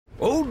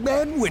Old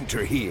Man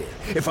Winter here.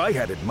 If I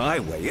had it my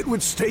way, it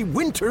would stay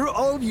winter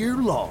all year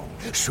long.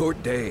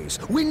 Short days,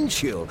 wind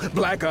chill,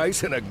 black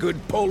ice, and a good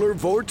polar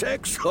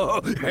vortex.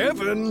 Oh,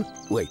 heaven!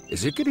 Wait,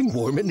 is it getting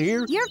warm in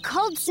here? Your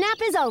cold snap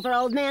is over,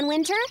 Old Man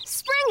Winter.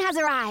 Spring has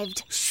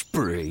arrived.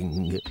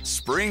 Spring.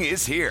 Spring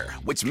is here,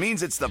 which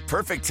means it's the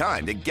perfect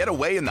time to get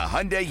away in the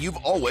Hyundai you've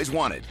always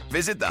wanted.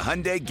 Visit the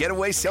Hyundai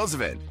Getaway Sales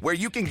Event, where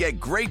you can get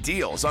great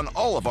deals on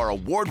all of our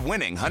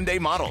award-winning Hyundai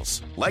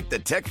models, like the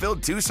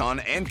tech-filled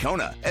Tucson and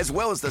Kona, as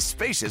well as the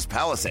spacious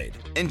Palisade.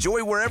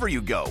 Enjoy wherever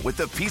you go with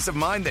the peace of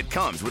mind that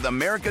comes with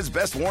America's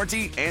best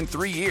warranty and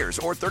 3 years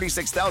or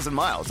 36,000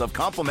 miles of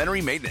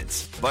complimentary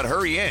maintenance. But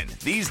hurry in,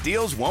 these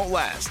deals won't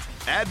last.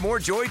 Add more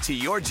joy to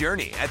your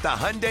journey at the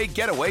Hyundai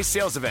Getaway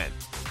Sales Event.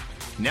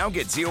 Now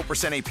get 0%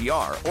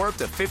 APR or up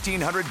to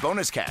 $1,500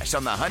 bonus cash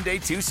on the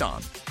Hyundai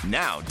Tucson.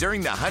 Now,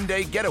 during the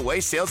Hyundai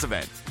Getaway Sales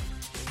Event.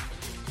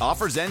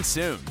 Offers end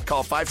soon.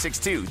 Call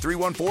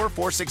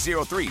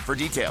 562-314-4603 for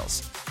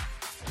details.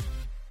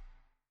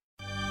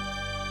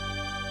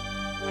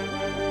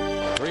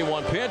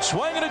 3-1 pitch,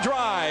 swing and a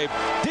drive.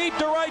 Deep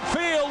to right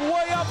field,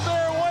 way up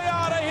there, way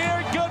out of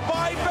here.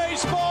 Goodbye,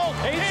 baseball.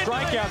 8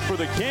 strikeouts for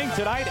the King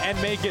tonight and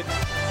make it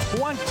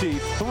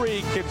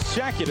 23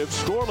 consecutive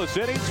scoreless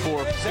innings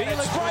for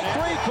Felix. Strike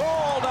 3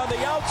 called on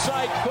the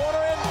outside corner,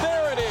 and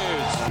there it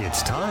is.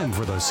 It's time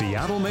for the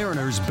Seattle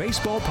Mariners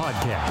Baseball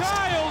Podcast.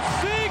 Kyle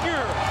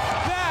Seager!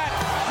 That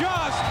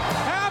just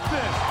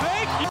happened!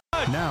 Thank you!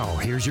 Now,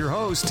 here's your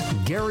host,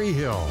 Gary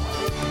Hill.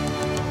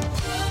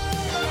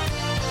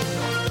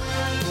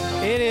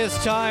 It is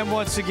time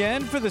once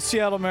again for the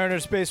Seattle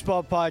Mariners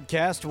Baseball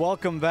Podcast.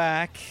 Welcome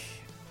back.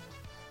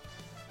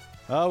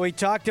 We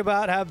talked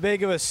about how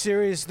big of a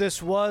series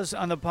this was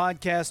on the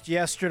podcast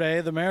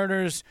yesterday. The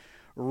Mariners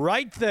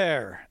right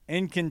there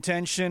in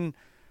contention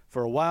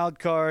for a wild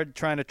card,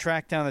 trying to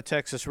track down the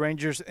Texas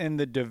Rangers in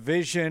the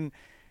division.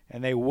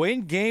 And they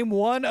win Game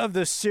 1 of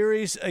the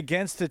series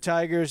against the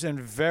Tigers in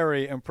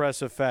very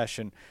impressive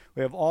fashion.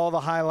 We have all the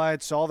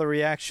highlights, all the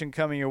reaction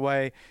coming your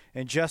way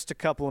in just a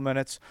couple of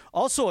minutes.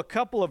 Also, a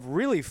couple of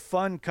really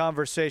fun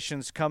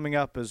conversations coming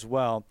up as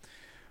well.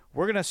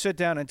 We're going to sit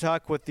down and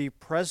talk with the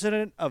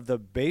president of the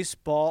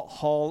Baseball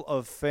Hall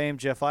of Fame.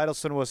 Jeff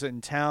Idelson was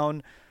in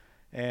town,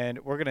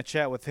 and we're going to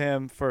chat with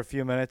him for a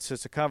few minutes.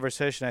 It's a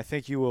conversation I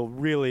think you will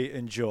really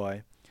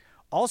enjoy.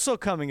 Also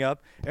coming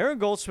up, Aaron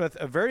Goldsmith,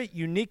 a very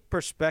unique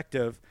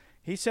perspective.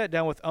 He sat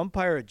down with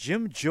umpire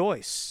Jim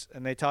Joyce,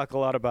 and they talk a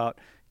lot about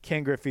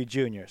Ken Griffey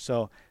Jr.,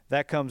 so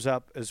that comes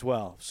up as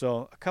well.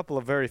 So a couple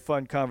of very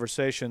fun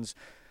conversations.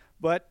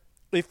 But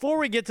before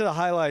we get to the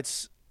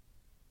highlights,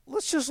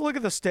 let's just look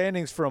at the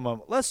standings for a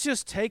moment. Let's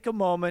just take a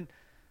moment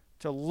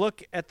to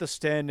look at the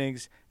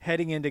standings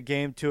heading into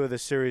Game 2 of the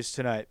series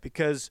tonight,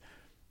 because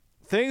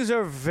things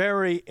are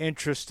very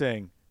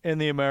interesting in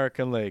the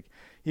American League.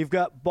 You've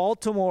got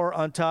Baltimore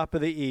on top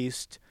of the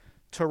East,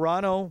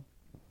 Toronto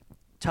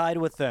tied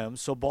with them.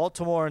 So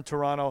Baltimore and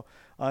Toronto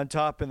on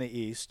top in the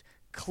East,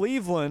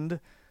 Cleveland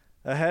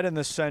ahead in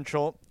the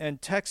Central,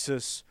 and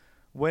Texas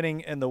winning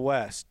in the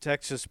West.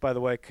 Texas, by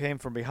the way, came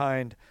from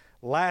behind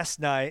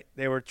last night.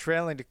 They were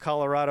trailing to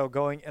Colorado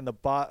going to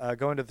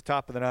the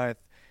top of the ninth,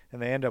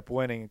 and they end up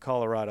winning in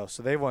Colorado.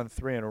 So they won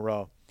 3 in a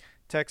row.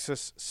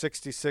 Texas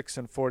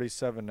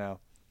 66-47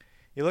 now.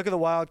 You look at the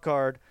wild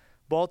card,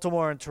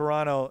 Baltimore and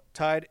Toronto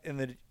tied in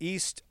the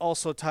East,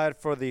 also tied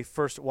for the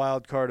first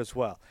wild card as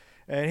well.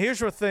 And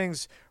here's where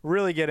things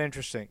really get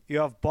interesting. You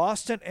have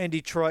Boston and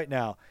Detroit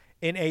now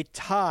in a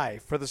tie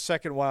for the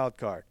second wild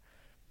card.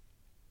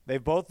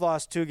 They've both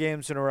lost 2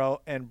 games in a row,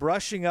 and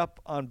brushing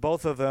up on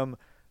both of them,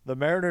 the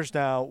Mariners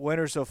now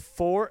winners of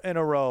 4 in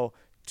a row,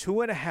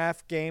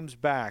 2.5 games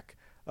back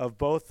of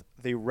both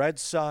the Red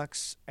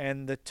Sox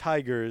and the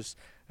Tigers.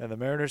 And the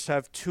Mariners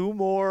have 2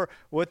 more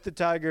with the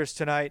Tigers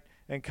tonight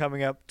and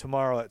coming up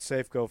tomorrow at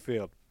Safeco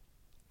Field.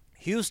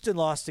 Houston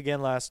lost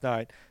again last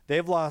night.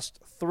 They've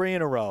lost 3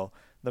 in a row.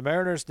 The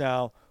Mariners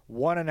now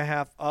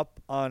 1.5 up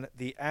on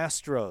the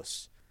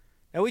Astros.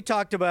 And we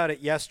talked about it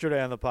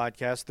yesterday on the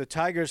podcast. The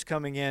Tigers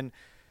coming in,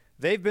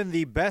 they've been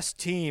the best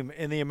team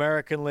in the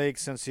American League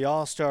since the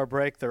All-Star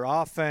break. Their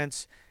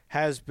offense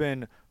has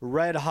been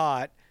red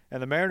hot.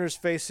 And the Mariners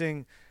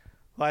facing,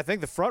 well, I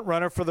think, the front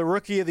runner for the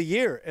Rookie of the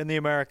Year in the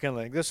American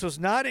League. This was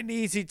not an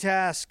easy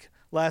task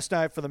last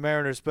night for the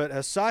Mariners, but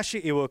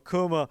Hisashi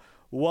Iwakuma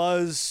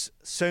was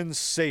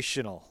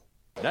sensational.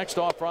 Next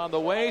offer on the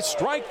way.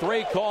 Strike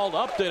 3 called.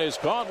 Upton is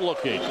caught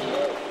looking.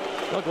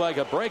 Looked like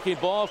a breaking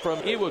ball from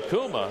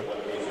Iwakuma.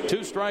 2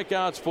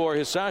 strikeouts for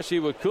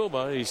Hisashi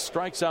Iwakuma. He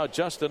strikes out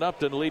Justin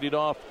Upton, leading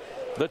off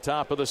the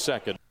top of the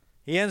second.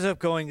 He ends up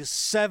going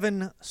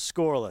 7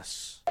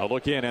 scoreless. A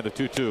look in at the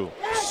 2-2.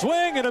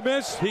 Swing and a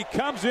miss. He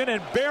comes in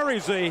and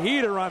buries a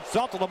heater on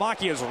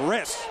Saltalamacchia's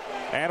wrist.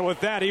 And with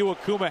that,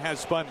 Iwakuma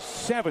has spun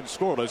 7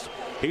 scoreless.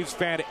 He's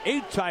fanned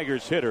 8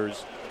 Tigers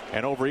hitters.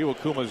 And over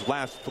Iwakuma's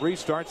last 3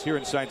 starts here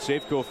inside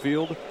Safeco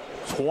Field,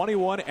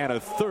 21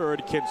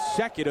 1/3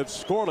 consecutive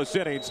scoreless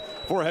innings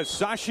for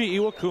Hisashi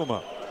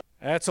Iwakuma.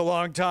 That's a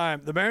long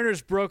time. The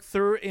Mariners broke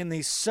through in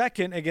the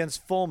second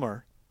against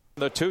Fulmer.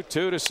 The 2-2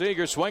 to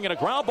Seager, swinging a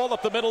ground ball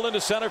up the middle into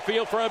center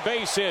field for a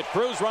base hit.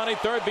 Cruz running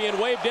third, being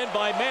waved in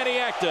by Manny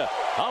Acta.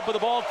 Up with the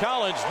ball,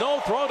 Collins. No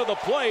throw to the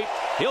plate.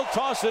 He'll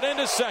toss it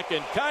into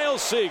second. Kyle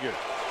Seager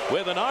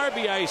with an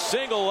RBI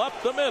single up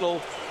the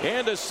middle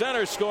into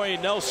center,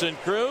 scoring Nelson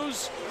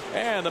Cruz.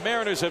 And the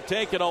Mariners have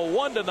taken a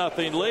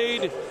 1-0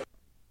 lead.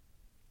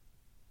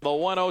 The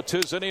 1-0 to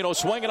Zunino,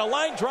 swinging a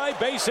line drive,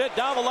 base hit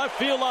down the left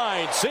field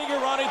line. Seager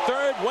running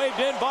third, waved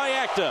in by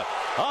Acta.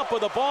 Up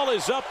with the ball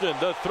is Upton.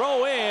 The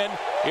throw in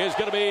is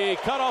going to be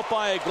cut off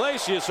by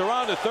Iglesias.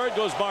 Around the third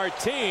goes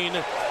Martin.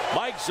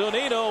 Mike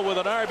Zunino with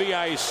an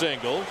RBI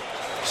single,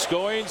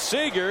 scoring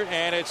Seager,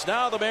 and it's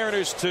now the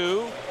Mariners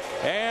 2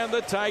 and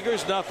the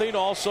Tigers nothing.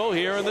 Also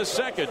here in the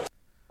second.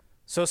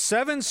 So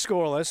 7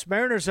 scoreless.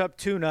 Mariners up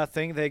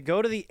 2-0. They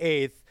go to the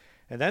 8th,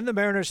 and then the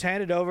Mariners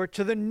hand it over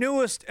to the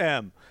newest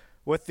M,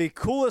 with the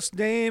coolest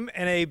name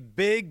and a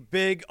big,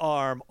 big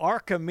arm,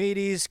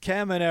 Archimedes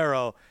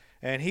Caminero.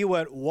 And he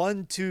went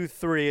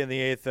 1-2-3 in the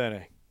 8th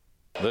inning.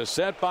 The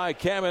set by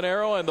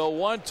Caminero and the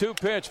 1-2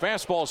 pitch.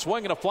 Fastball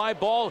swinging a fly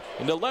ball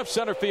into left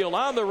center field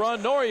on the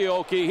run.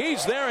 Norioki,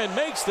 he's there and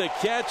makes the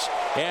catch,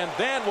 and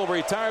then will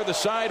retire the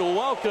side.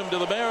 Welcome to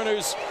the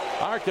Mariners,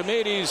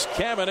 Archimedes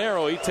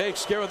Caminero. He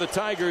takes care of the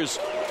Tigers.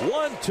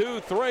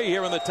 1-2-3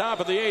 here in the top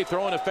of the 8th,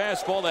 throwing a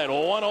fastball at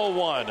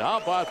 101. How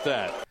about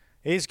that?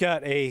 He's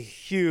got a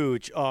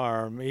huge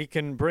arm. He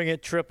can bring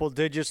it triple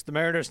digits. The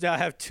Mariners now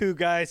have 2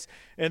 guys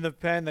in the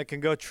pen that can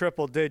go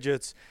triple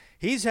digits.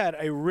 He's had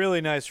a really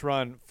nice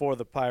run for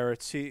the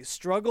Pirates. He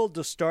struggled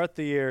to start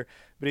the year,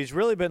 but he's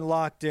really been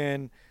locked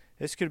in.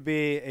 This could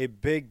be a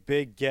big,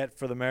 big get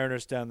for the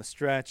Mariners down the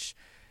stretch.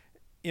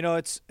 You know,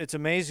 it's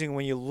amazing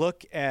when you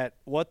look at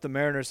what the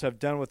Mariners have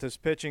done with this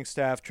pitching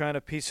staff, trying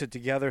to piece it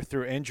together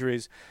through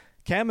injuries.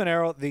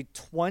 Caminero, the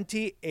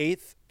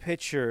 28th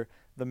pitcher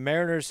the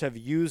Mariners have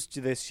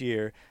used this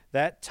year.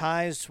 That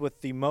ties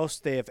with the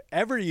most they have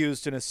ever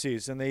used in a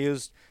season. They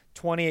used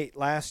 28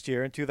 last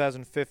year in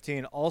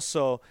 2015.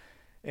 Also,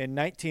 in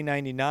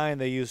 1999,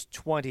 they used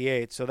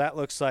 28. So that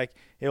looks like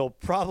it'll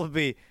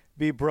probably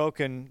be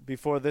broken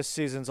before this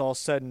season's all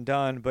said and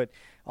done. But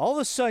all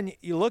of a sudden,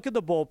 you look at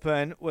the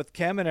bullpen with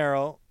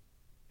Caminero,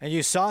 and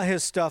you saw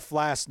his stuff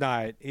last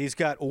night. He's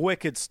got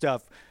wicked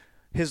stuff.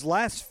 His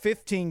last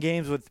 15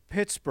 games with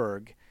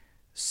Pittsburgh,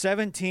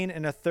 17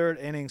 1/3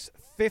 innings,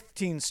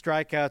 15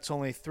 strikeouts,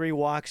 only 3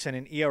 walks, and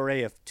an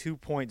ERA of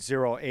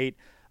 2.08.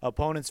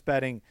 Opponents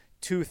betting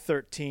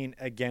 213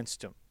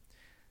 against him.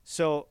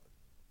 So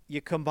you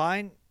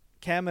combine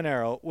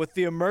Caminero with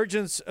the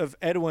emergence of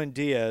Edwin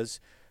Diaz,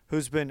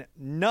 who's been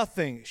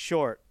nothing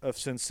short of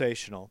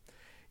sensational.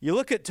 You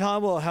look at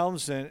Tom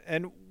Wilhelmsen,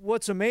 and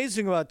what's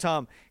amazing about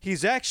Tom,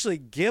 he's actually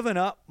given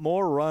up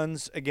more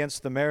runs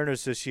against the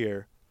Mariners this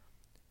year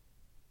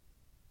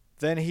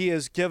than he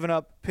has given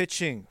up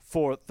pitching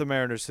for the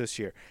Mariners this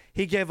year.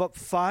 He gave up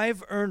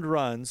 5 earned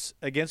runs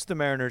against the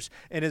Mariners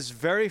in his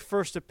very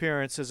first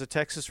appearance as a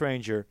Texas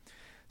Ranger.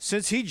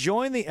 Since he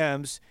joined the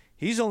M's,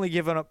 he's only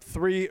given up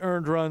 3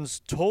 earned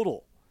runs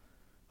total.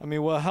 I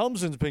mean,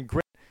 Wilhelmsen's been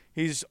great.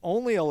 He's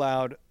only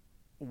allowed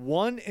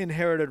 1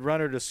 inherited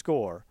runner to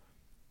score.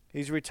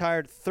 He's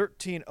retired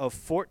 13 of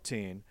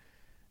 14.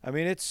 I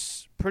mean,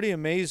 it's pretty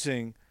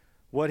amazing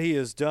what he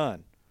has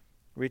done.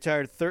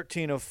 Retired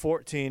 13 of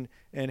 14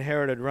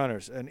 inherited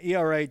runners. An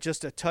ERA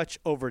just a touch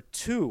over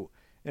 2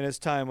 in his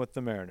time with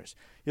the Mariners.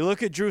 You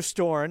look at Drew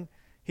Storen.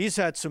 He's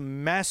had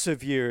some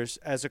massive years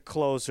as a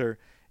closer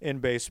in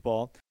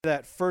baseball.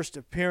 That first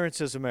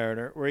appearance as a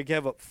Mariner, where he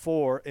gave up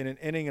 4 in an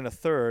inning and a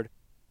third,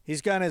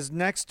 he's got his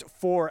next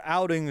 4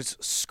 outings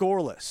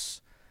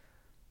scoreless.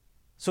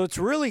 So it's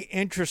really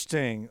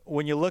interesting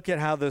when you look at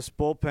how this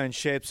bullpen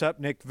shapes up.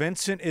 Nick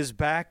Vincent is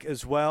back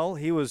as well.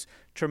 He was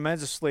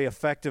tremendously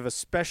effective,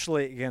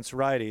 especially against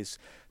righties.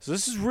 So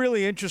this is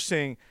really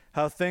interesting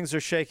how things are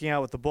shaking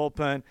out with the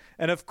bullpen.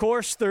 And, of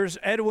course, there's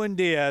Edwin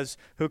Diaz,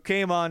 who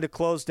came on to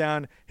close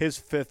down his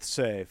 5th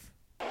save.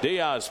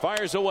 Diaz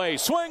fires away,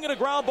 swing and a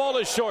ground ball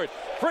is short.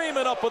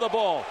 Freeman up with the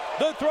ball.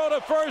 The throw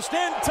to first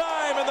in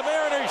time, and the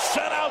Mariners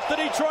shut out the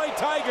Detroit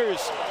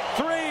Tigers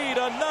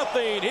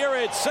 3-0 here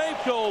at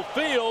Safeco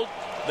Field.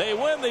 They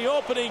win the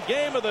opening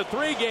game of the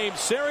 3-game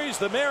series.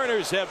 The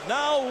Mariners have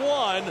now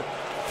won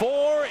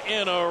 4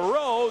 in a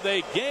row.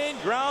 They gain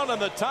ground on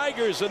the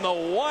Tigers in the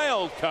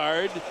wild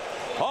card.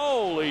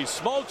 Holy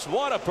smokes,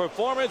 what a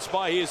performance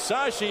by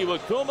Hisashi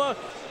Iwakuma.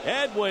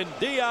 Edwin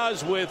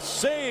Diaz with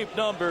save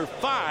number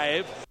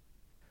 5.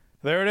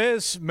 There it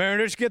is.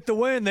 Mariners get the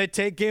win. They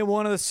take game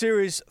 1 of the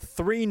series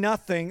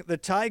 3-0. The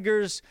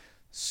Tigers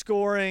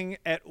scoring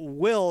at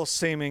will,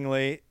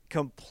 seemingly,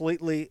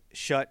 completely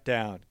shut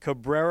down.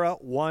 Cabrera,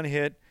 1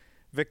 hit.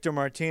 Victor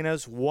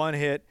Martinez, 1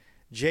 hit.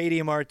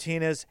 J.D.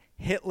 Martinez,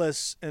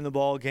 hitless in the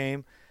ball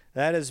game.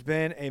 That has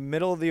been a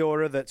middle of the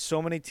order that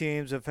so many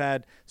teams have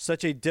had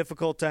such a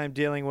difficult time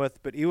dealing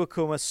with. But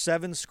Iwakuma,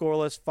 7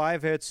 scoreless,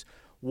 5 hits,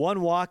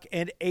 1 walk,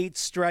 and 8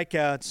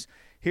 strikeouts.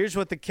 Here's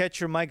what the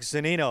catcher Mike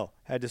Zunino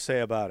had to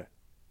say about it.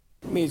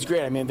 I mean, it's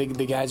great. I mean,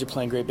 the guys are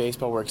playing great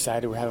baseball. We're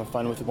excited. We're having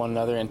fun with one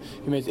another. And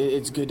I mean,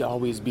 it's good to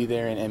always be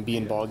there and be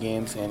in ball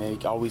games. And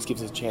it always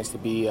gives us a chance to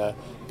be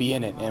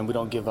in it. And we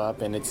don't give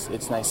up. And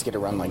it's nice to get a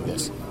run like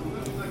this.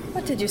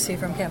 What did you see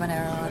from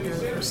Caminero out there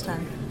the first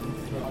time?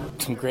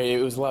 Great.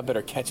 It was a lot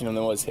better catching him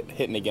than it was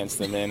hitting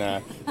against him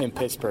in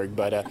Pittsburgh.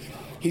 But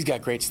he's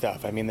got great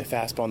stuff. I mean, the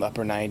fastball in the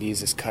upper 90s,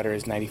 his cutter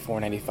is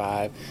 94,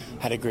 95,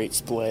 had a great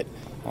split.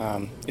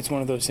 It's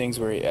one of those things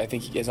where I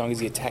think as long as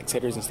he attacks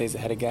hitters and stays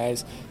ahead of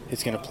guys,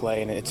 it's going to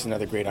play, and it's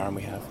another great arm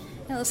we have.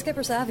 You know, the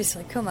skipper's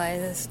obviously, Kuma,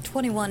 is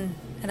 21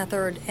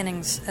 1/3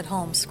 innings at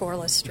home,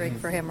 scoreless streak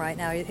for him right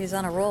now. He's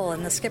on a roll,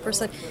 and the skipper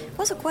said he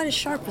wasn't quite as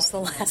sharp as the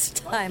last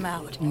time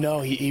out.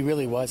 No, he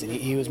really wasn't.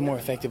 He was more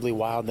effectively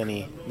wild than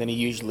he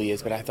usually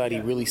is, but I thought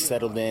he really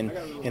settled in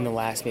the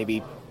last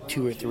maybe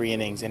 2 or 3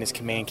 innings, and his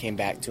command came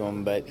back to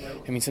him. But,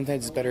 I mean,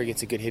 sometimes it's better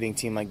against a good hitting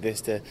team like this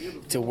to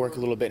work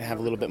a little bit and have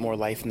a little bit more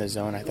life in the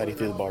zone. I thought he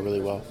threw the ball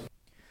really well.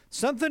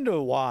 Something to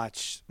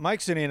watch. Mike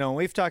Zunino, and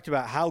we've talked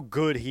about how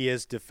good he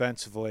is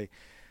defensively.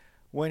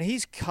 When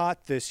he's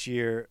caught this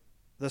year,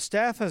 the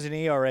staff has an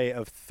ERA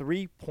of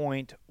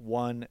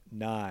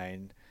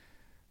 3.19.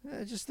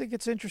 I just think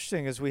it's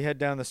interesting as we head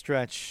down the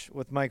stretch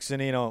with Mike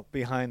Zunino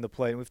behind the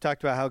plate. We've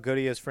talked about how good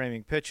he is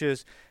framing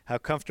pitches, how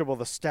comfortable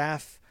the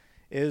staff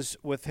is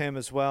with him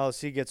as well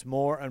as he gets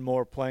more and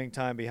more playing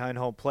time behind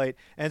home plate.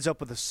 Ends up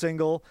with a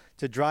single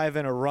to drive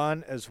in a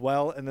run as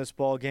well in this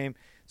ball game.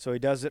 So he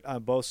does it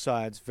on both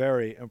sides.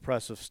 Very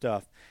impressive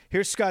stuff.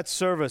 Here's Scott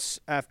Servais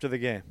after the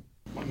game.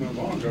 Not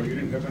long ago, you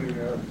didn't have any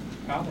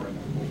power in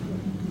that ball.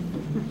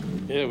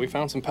 Yeah, we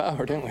found some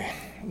power, didn't we?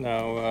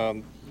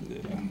 Now,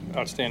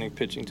 outstanding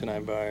pitching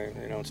tonight by,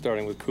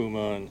 starting with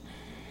Kuma, and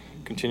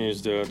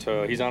continues to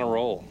he's on a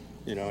roll.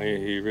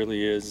 He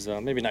really is,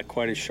 maybe not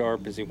quite as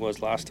sharp as he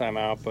was last time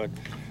out, but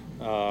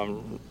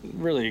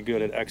really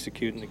good at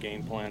executing the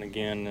game plan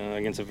again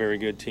against a very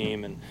good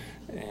team, and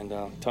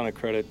a ton of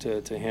credit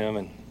to him.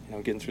 And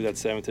getting through that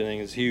 7th inning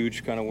is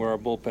huge, kind of where our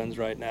bullpen's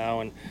right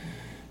now, and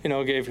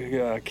gave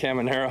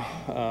Caminero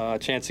a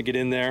chance to get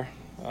in there.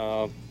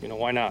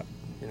 Why not?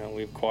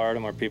 We've acquired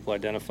him. Our people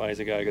identify as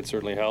a guy who could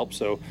certainly help.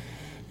 So,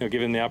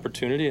 give him the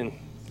opportunity, and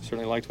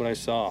certainly liked what I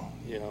saw.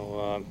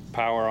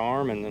 Power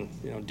arm, and then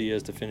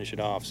Diaz to finish it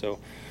off. So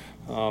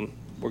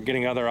we're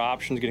getting other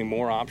options, getting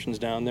more options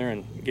down there,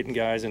 and getting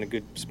guys in a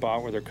good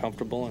spot where they're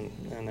comfortable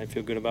and they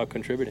feel good about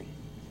contributing.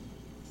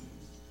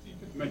 You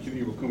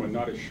mentioned Iwakuma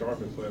not as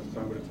sharp as last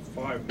time, but it's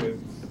 5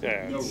 hits,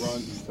 no runs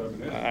and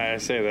 7 hits. I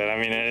say that. I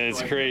mean,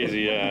 it's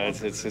crazy.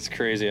 It's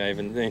crazy. I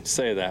even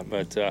say that,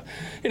 but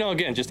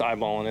again, just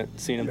eyeballing it,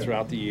 seeing him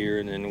throughout the year,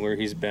 and where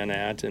he's been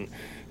at, and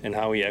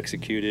how he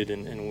executed,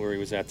 and where he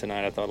was at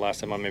tonight. I thought last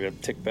time I maybe a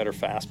tick better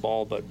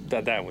fastball, but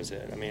that was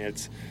it. I mean,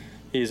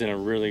 he's in a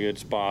really good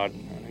spot,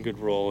 a good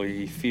role.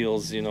 He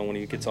feels, when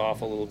he gets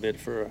off a little bit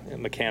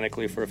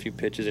mechanically for a few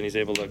pitches, and he's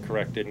able to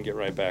correct it and get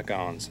right back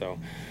on. So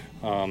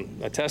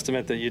a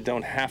testament that you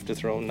don't have to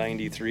throw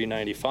 93,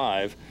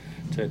 95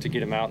 to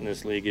get him out in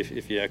this league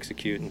if you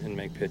execute and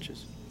make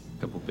pitches.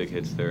 A couple big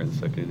hits there in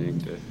the 2nd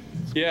inning.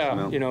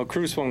 Yeah,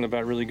 Cruz swung the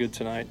bat really good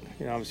tonight.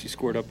 Obviously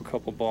scored up a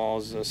couple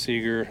balls,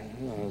 Seager,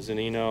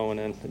 Zunino, and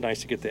then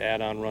nice to get the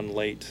add-on run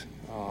late.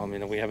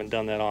 We haven't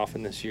done that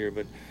often this year,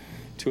 but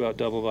 2-out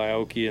double by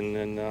Aoki, and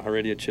then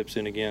Heredia chips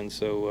in again.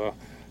 So,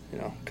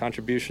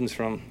 contributions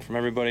from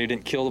everybody. He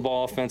didn't kill the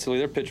ball offensively.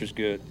 Their pitcher's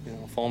good.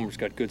 Fulmer's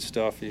got good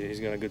stuff. He's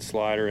got a good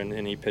slider,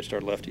 and he pitched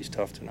our lefties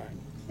tough tonight.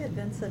 Did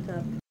Vincent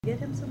get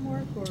him some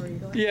work, or are you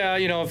going? Yeah,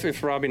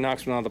 if Robbie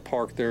knocks one out of the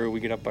park there,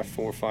 we get up by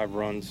 4 or 5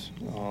 runs.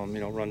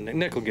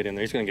 Nick will get in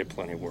there. He's going to get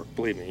plenty of work.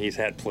 Believe me, he's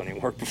had plenty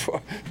of work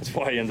before. That's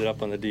why he ended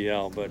up on the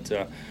DL. But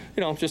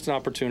just an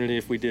opportunity.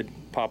 If we did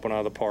pop one out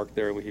of the park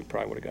there, he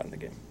probably would have gotten the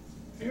game.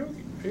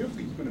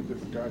 Aoki's been a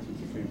different guy since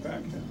he came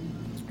back.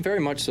 Very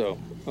much so.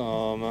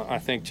 I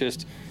think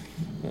just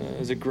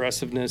his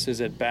aggressiveness,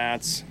 his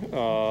at-bats.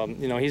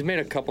 He's made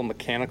a couple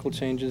mechanical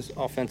changes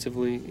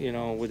offensively,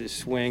 with his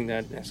swing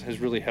that has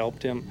really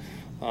helped him.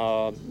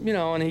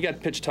 And he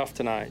got pitched tough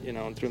tonight,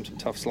 and threw him some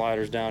tough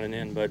sliders down and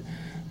in. But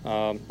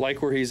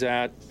like where he's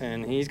at,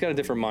 and he's got a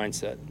different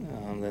mindset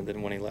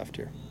than when he left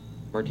here.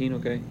 Martin,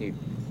 okay? He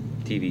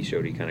TV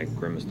showed he kind of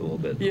grimaced a little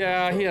bit.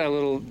 Yeah, he had a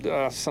little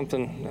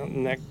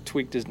something,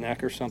 tweaked his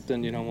neck or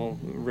something.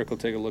 Rick will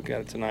take a look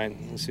at it tonight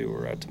and see where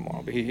we're at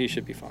tomorrow. But he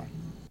should be fine.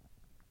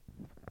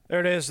 There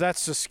it is.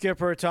 That's the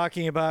skipper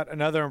talking about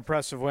another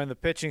impressive win. The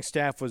pitching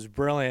staff was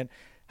brilliant.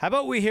 How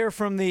about we hear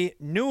from the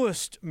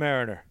newest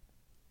Mariner?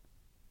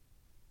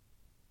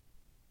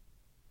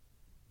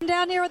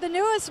 Down here with the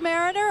newest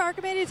Mariner,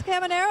 Archimedes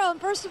Caminero.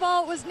 And first of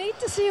all, it was neat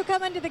to see you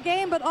come into the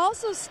game, but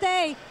also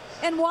stay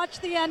and watch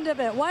the end of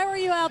it. Why were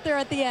you out there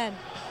at the end?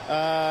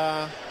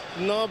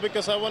 No,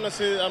 because I want to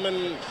see,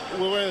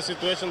 we were in a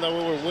situation that we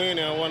were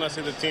winning. I want to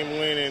see the team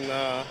winning.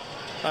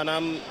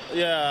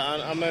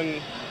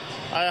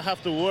 I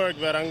have to work,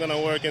 but I'm going to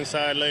work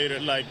inside later.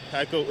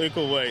 It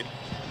could wait.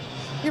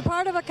 You're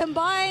part of a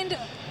combined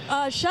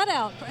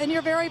shutout in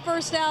your very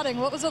first outing.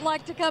 What was it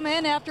like to come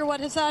in after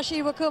what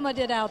Hisashi Iwakuma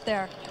did out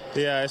there?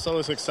 Yeah, it's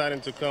always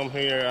exciting to come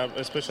here,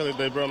 especially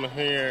they brought me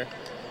here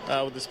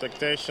with the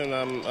expectation.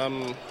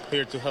 I'm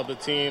here to help the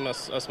team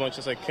as much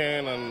as I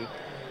can, and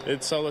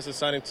it's always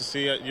exciting to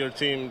see your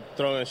team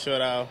throw a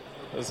shutout.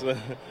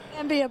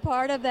 And be a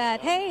part of that.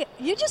 Hey,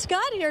 you just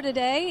got here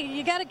today.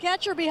 You got a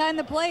catcher behind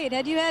the plate.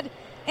 Had you had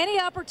any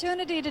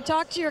opportunity to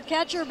talk to your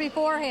catcher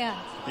beforehand?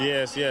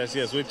 Yes.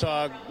 We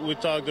talked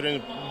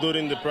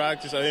during the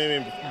practice,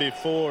 even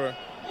before.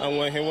 And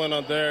when he went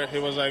out there, he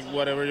was like,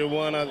 whatever you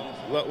want,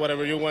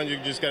 you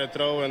just got to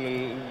throw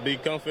and be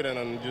confident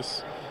and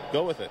just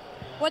go with it.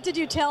 What did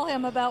you tell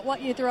him about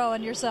what you throw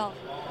and yourself?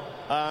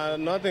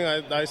 Nothing.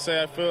 I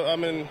say,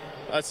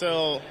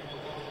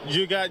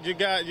 you got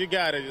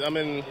it. I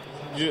mean,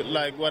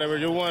 like whatever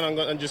you want,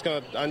 I'm just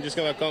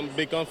gonna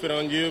be confident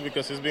on you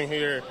because he's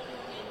been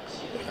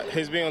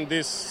on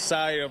this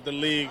side of the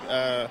league.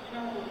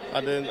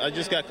 I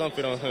just got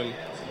confident on him.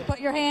 Put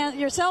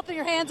yourself in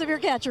your hands of your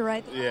catcher,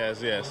 right?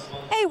 Yes.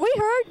 Hey, we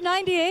heard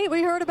 98.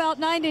 We heard about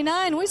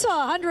 99. We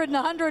saw 100 and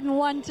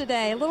 101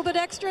 today. A little bit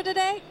extra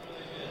today?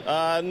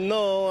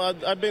 No,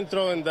 I've been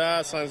throwing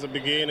that since the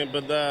beginning,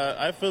 but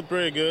I feel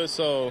pretty good.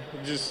 So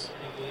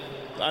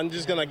I'm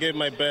just gonna give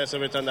my best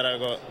every time that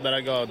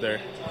I go out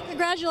there.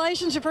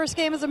 Congratulations, your first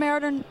game as a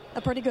Mariner,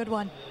 a pretty good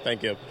one.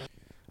 Thank you.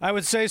 I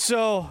would say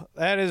so.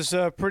 That is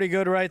pretty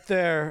good right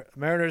there.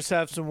 Mariners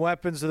have some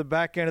weapons at the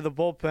back end of the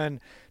bullpen,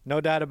 no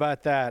doubt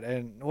about that.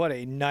 And what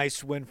a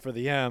nice win for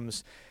the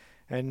M's.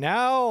 And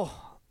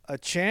now a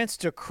chance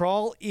to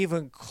crawl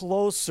even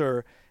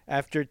closer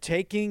after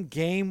taking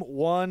Game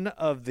 1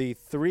 of the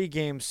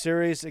 3-game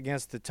series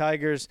against the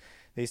Tigers.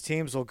 These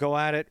teams will go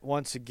at it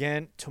once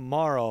again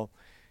tomorrow.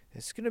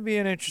 It's going to be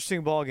an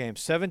interesting ball game.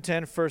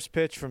 7:10 first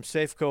pitch from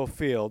Safeco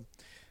Field.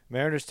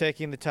 Mariners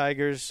taking on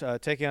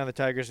the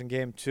Tigers in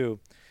Game 2.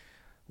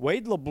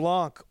 Wade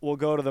LeBlanc will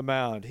go to the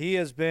mound. He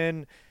has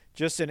been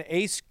just an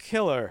ace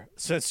killer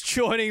since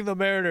joining the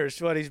Mariners.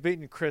 He's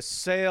beaten Chris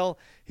Sale.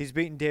 He's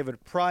beaten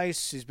David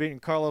Price. He's beaten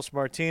Carlos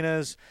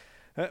Martinez.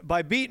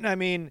 By beaten, I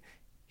mean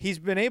he's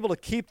been able to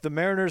keep the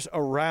Mariners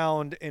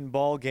around in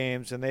ball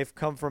games, and they've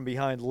come from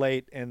behind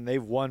late, and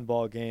they've won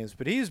ball games.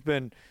 But he's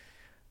been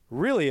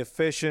really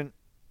efficient.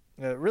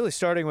 Really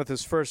starting with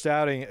his first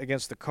outing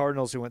against the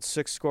Cardinals, he went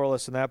 6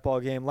 scoreless in that ball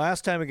game.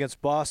 Last time against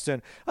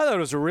Boston, I thought it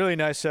was a really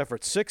nice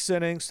effort. 6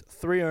 innings,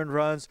 3 earned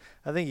runs.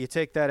 I think you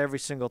take that every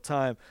single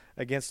time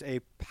against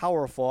a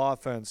powerful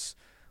offense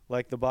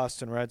like the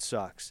Boston Red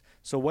Sox.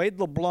 So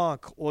Wade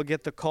LeBlanc will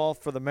get the call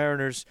for the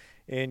Mariners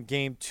in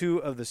Game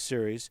 2 of the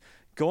series.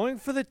 Going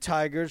for the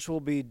Tigers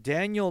will be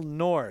Daniel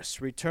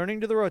Norris,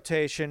 returning to the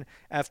rotation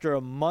after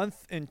a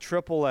month in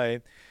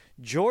AAA.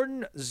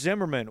 Jordan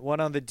Zimmerman went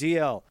on the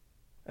DL.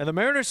 And the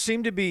Mariners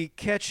seem to be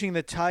catching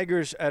the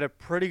Tigers at a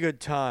pretty good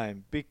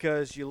time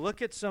because you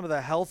look at some of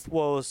the health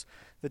woes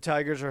the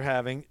Tigers are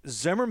having.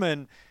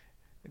 Zimmerman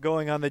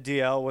going on the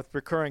DL with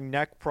recurring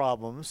neck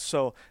problems,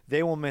 so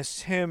they will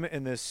miss him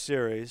in this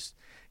series.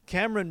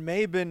 Cameron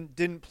Maybin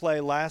didn't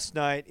play last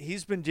night.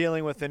 He's been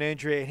dealing with an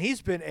injury, and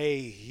he's been a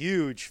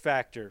huge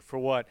factor for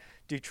what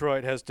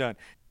Detroit has done.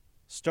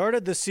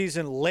 Started the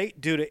season late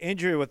due to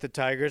injury with the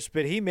Tigers,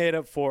 but he made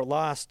up for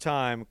lost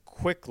time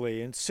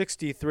quickly in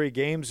 63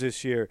 games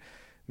this year.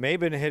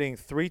 Maybin hitting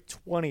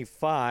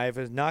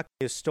 .325,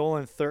 has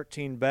stolen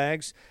 13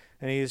 bags,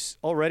 and he's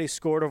already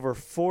scored over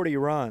 40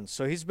 runs.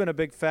 So he's been a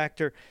big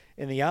factor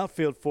in the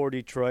outfield for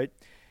Detroit.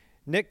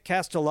 Nick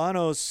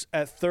Castellanos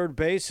at third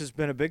base has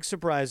been a big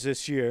surprise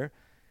this year.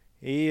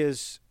 He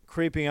is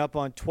creeping up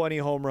on 20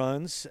 home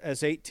runs,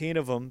 as 18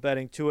 of them,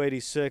 batting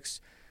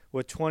 .286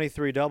 with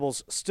 23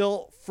 doubles.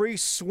 Still free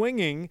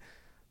swinging,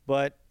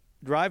 but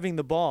driving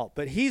the ball.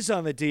 But he's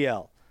on the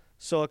DL.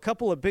 So a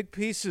couple of big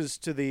pieces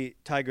to the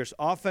Tigers'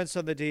 offense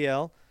on the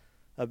DL,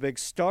 a big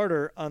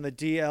starter on the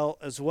DL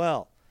as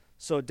well.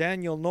 So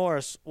Daniel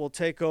Norris will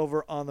take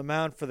over on the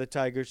mound for the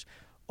Tigers.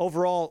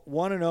 Overall,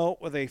 1-0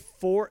 with a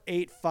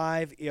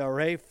 4.85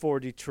 ERA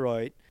for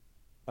Detroit.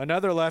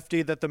 Another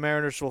lefty that the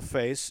Mariners will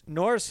face.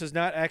 Norris has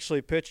not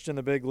actually pitched in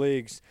the big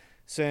leagues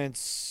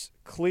since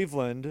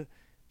Cleveland,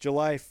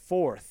 July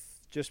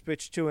 4th. Just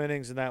pitched 2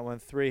 innings in that one,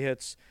 3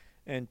 hits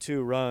and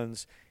 2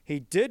 runs. He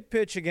did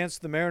pitch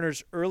against the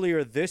Mariners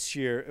earlier this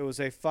year. It was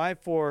a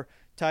 5-4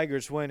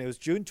 Tigers win. It was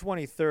June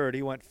 23rd.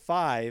 He went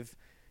 5,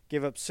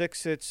 gave up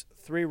 6 hits,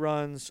 3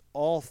 runs.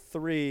 All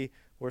 3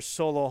 were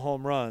solo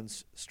home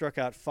runs. Struck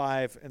out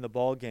 5 in the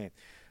ball game.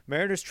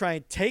 Mariners try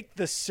and take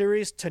the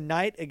series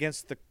tonight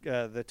against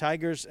the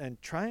Tigers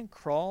and try and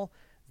crawl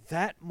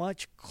that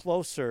much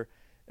closer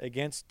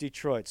against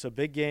Detroit. So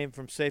big game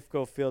from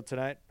Safeco Field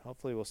tonight.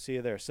 Hopefully we'll see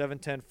you there.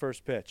 7:10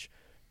 first pitch.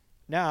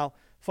 Now,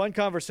 fun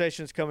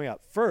conversations coming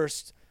up.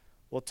 First,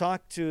 we'll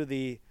talk to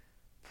the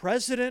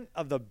president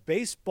of the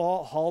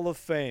Baseball Hall of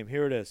Fame.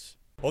 Here it is.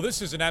 Well,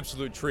 this is an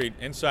absolute treat.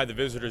 Inside the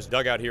visitors'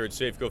 dugout here at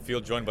Safeco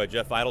Field, joined by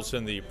Jeff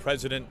Idelson, the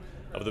president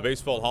of the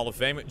Baseball Hall of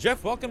Fame.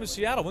 Jeff, welcome to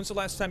Seattle. When's the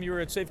last time you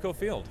were at Safeco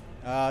Field?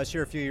 I was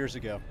here a few years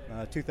ago.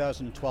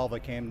 2012, I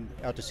came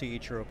out to see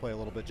Ichiro play a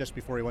little bit just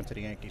before he went to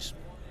the Yankees.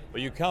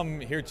 Well, you come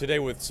here today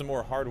with some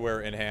more hardware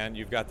in hand.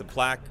 You've got the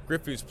plaque,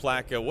 Griffey's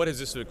plaque. What has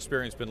this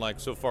experience been like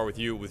so far with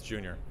you, with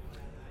Junior?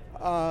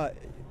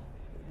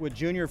 With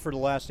Junior for the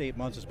last 8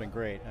 months has been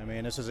great. I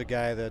mean, this is a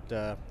guy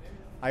that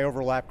I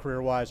overlapped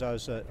career-wise. I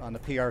was on the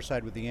PR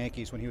side with the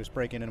Yankees when he was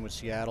breaking in with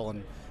Seattle,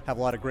 and have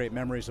a lot of great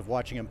memories of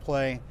watching him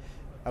play.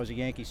 I was at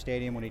Yankee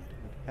Stadium when he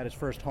had his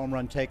first home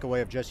run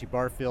takeaway of Jesse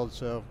Barfield,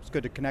 so it's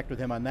good to connect with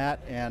him on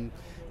that. And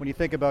when you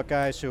think about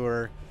guys who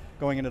are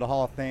going into the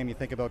Hall of Fame, you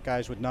think about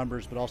guys with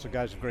numbers, but also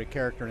guys with great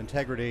character and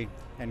integrity,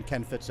 and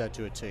Ken fits that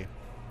to a T.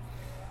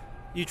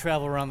 You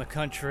travel around the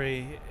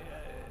country,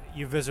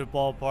 you visit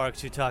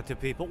ballparks, you talk to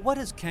people. What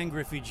does Ken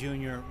Griffey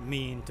Jr.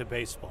 mean to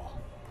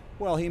baseball?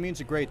 Well, he means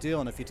a great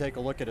deal, and if you take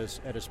a look at his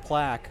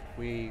plaque,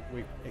 we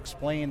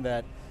explained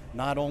that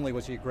not only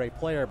was he a great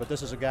player, but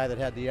this is a guy that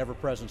had the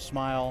ever-present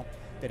smile,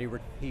 that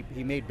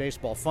he made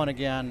baseball fun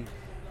again,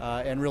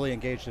 and really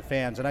engaged the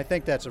fans. And I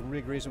think that's a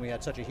big reason we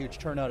had such a huge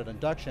turnout at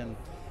induction,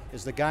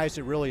 is the guys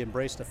that really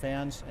embraced the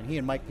fans, and he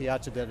and Mike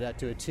Piazza did that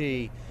to a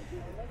T.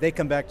 They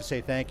come back to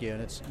say thank you,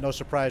 and it's no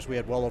surprise we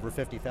had well over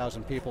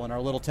 50,000 people in our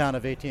little town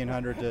of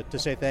 1,800 to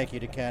say thank you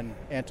to Ken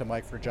and to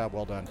Mike for a job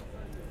well done.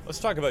 Let's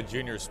talk about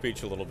Junior's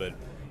speech a little bit.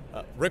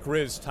 Rick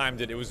Riz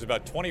timed it. It was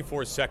about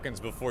 24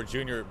 seconds before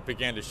Junior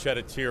began to shed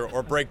a tear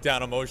or break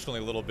down emotionally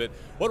a little bit.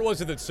 What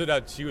was it that stood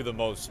out to you the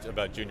most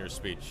about Junior's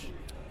speech?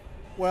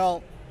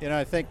 Well, you know,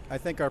 I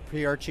think our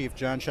PR chief,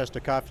 John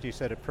Shostakofsky,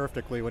 said it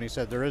perfectly when he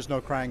said there is no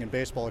crying in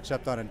baseball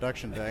except on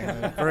induction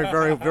day. Very,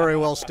 very, very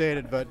well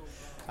stated. But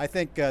I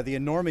think the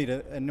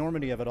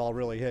enormity of it all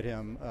really hit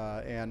him.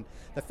 And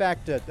the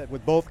fact that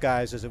with both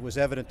guys is it was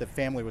evident that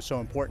family was so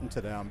important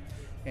to them.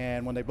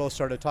 And when they both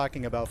started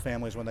talking about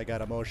families when they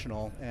got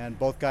emotional, and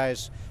both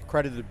guys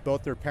credited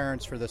both their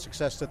parents for the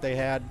success that they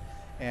had,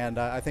 and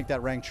I think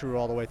that rang true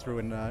all the way through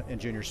in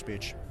Junior's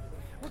speech.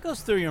 What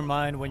goes through your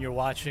mind when you're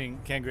watching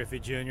Ken Griffey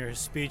Jr.'s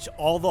speech,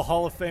 all the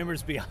Hall of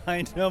Famers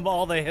behind him,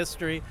 all the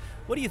history?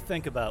 What do you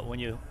think about when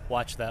you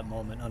watch that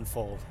moment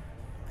unfold?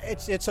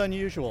 It's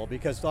unusual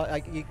because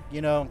I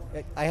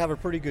have a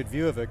pretty good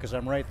view of it because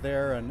I'm right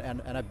there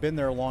and I've been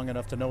there long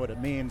enough to know what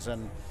it means.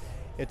 And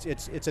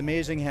it's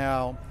amazing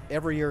how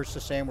every year it's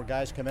the same, where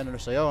guys come in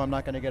and say, oh, I'm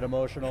not going to get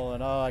emotional,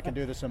 and oh, I can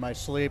do this in my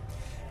sleep.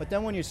 But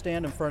then when you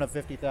stand in front of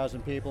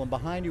 50,000 people and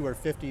behind you are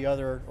 50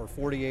 other or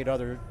 48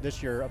 other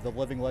this year of the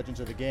living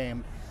legends of the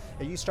game,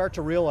 you start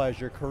to realize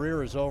your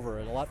career is over.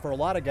 And for a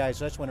lot of guys,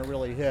 that's when it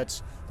really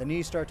hits. The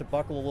knees start to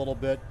buckle a little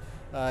bit.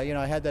 I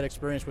had that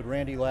experience with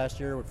Randy last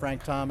year, with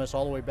Frank Thomas,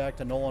 all the way back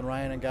to Nolan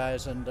Ryan and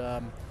guys, and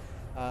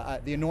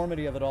the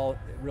enormity of it all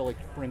really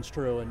rings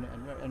true,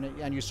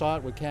 and you saw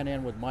it with Ken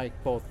and with Mike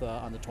both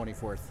on the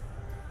 24th.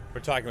 We're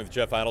talking with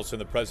Jeff Idelson,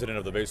 the president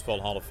of the Baseball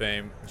Hall of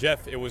Fame.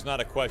 Jeff, it was not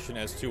a question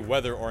as to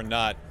whether or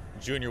not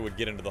Junior would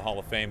get into the Hall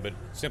of Fame, but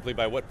simply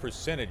by what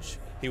percentage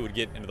he would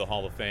get into the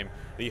Hall of Fame,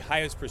 the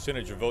highest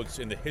percentage of votes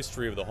in the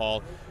history of the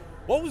Hall.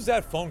 What was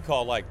that phone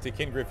call like to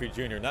Ken Griffey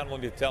Jr., not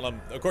only to tell him,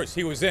 of course,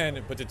 he was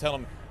in, but to tell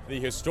him the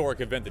historic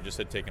event that just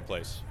had taken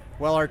place?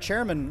 Well, our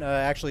chairman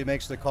actually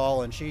makes the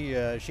call, and she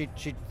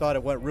thought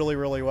it went really,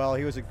 really well.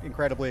 He was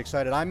incredibly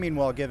excited. I'm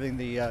meanwhile giving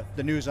the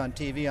news on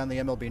TV on the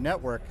MLB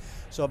Network.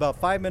 So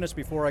about 5 minutes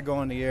before I go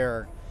on the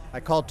air,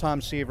 I called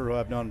Tom Seaver, who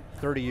I've known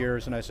 30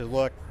 years, and I said,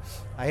 look,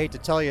 I hate to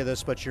tell you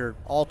this, but your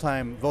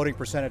all-time voting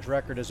percentage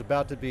record is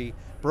about to be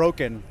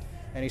broken.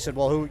 And he said,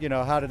 well,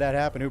 how did that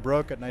happen? Who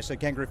broke it? And I said,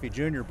 Ken Griffey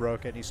Jr.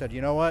 broke it. And he said,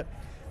 you know what?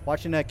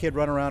 Watching that kid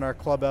run around our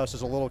clubhouse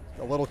as a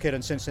little kid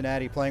in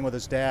Cincinnati playing with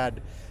his dad,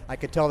 I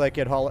could tell that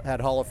kid had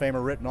Hall of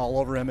Famer written all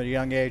over him at a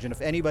young age. And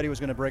if anybody was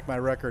going to break my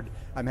record,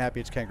 I'm happy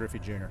it's Ken Griffey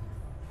Jr.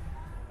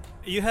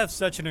 You have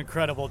such an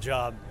incredible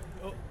job.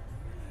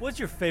 What's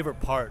your favorite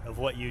part of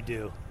what you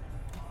do?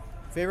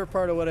 Favorite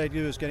part of what I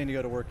do is getting to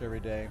go to work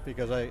every day,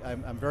 because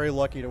I'm very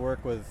lucky to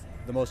work with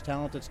the most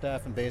talented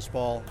staff in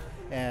baseball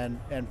and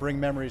bring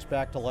memories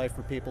back to life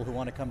for people who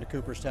want to come to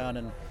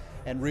Cooperstown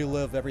and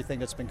relive everything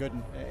that's been good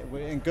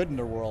in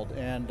their world.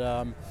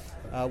 And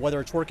whether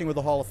it's working with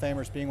the Hall of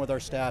Famers, being with our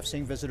staff,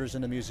 seeing visitors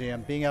in the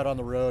museum, being out on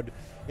the road,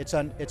 it's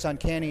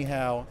uncanny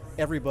how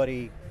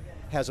everybody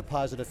has a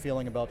positive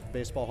feeling about the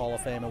Baseball Hall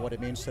of Fame and what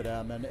it means to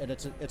them. And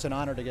it's an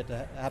honor to get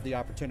to have the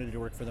opportunity to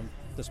work for them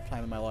this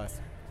time in my life.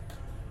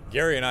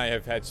 Gary and I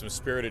have had some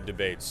spirited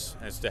debates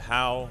as to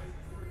how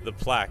the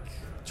plaque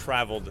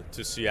traveled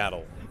to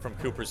Seattle from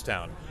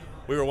Cooperstown.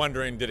 We were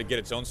wondering, did it get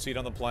its own seat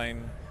on the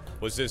plane?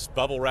 Was this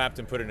bubble wrapped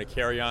and put in a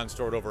carry-on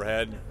stored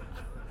overhead?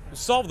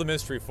 Solve the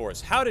mystery for us.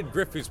 How did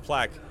Griffey's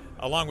plaque,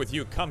 along with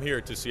you, come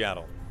here to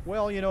Seattle?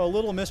 Well, a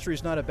little mystery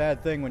is not a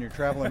bad thing when you're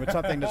traveling with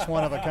something that's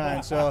one of a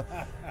kind. So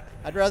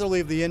I'd rather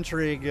leave the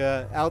intrigue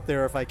out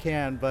there if I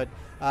can, but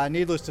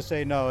needless to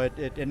say, no,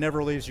 it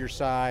never leaves your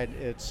side.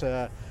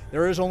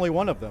 There is only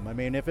one of them. I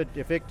mean, if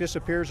it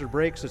disappears or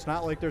breaks, it's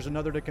not like there's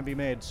another that can be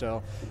made.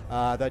 So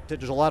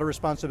there's a lot of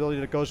responsibility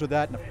that goes with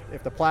that. And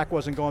if the plaque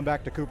wasn't going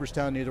back to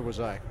Cooperstown, neither was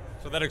I.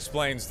 So that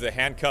explains the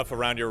handcuff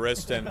around your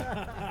wrist and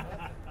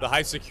the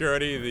high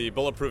security, the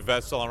bulletproof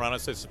vest all around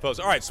us, I suppose.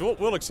 All right, so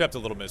we'll accept a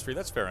little mystery.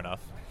 That's fair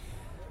enough.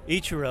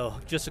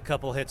 Ichiro, just a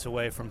couple hits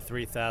away from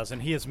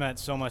 3,000. He has meant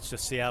so much to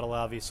Seattle,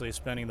 obviously,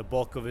 spending the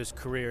bulk of his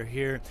career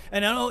here.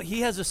 And I know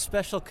he has a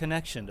special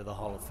connection to the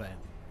Hall of Fame.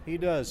 He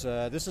does.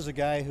 This is a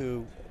guy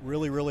who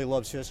really, really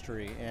loves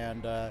history.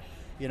 And,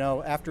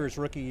 after his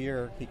rookie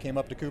year, he came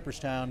up to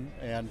Cooperstown,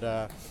 and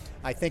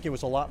I think it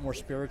was a lot more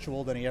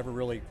spiritual than he ever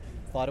really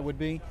thought it would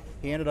be.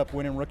 He ended up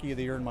winning Rookie of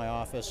the Year in my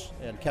office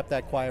and kept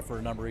that quiet for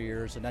a number of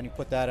years, and then he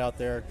put that out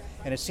there.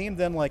 And it seemed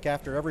then like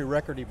after every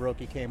record he broke,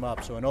 he came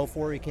up. So in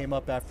 2004, he came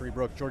up after he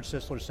broke George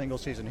Sisler's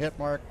single-season hit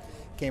mark.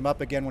 Came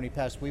up again when he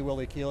passed Wee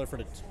Willie Keeler for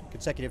the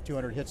consecutive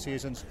 200 hit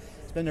seasons.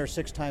 He's been there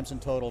 6 times in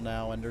total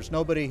now, and there's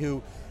nobody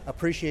who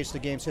appreciates the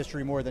game's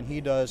history more than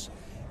he does.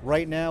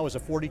 Right now, as a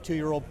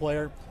 42-year-old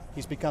player,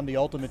 he's become the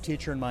ultimate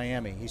teacher in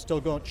Miami. He's still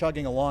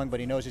chugging along,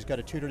 but he knows he's got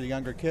to tutor the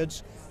younger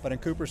kids. But in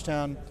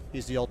Cooperstown,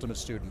 he's the ultimate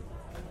student.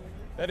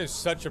 That is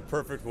such a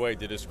perfect way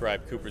to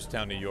describe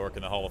Cooperstown, New York,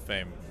 and the Hall of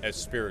Fame as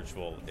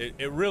spiritual.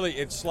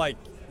 It's like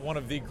one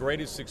of the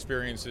greatest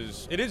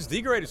experiences. It is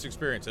the greatest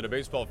experience that a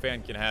baseball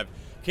fan can have.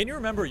 Can you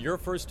remember your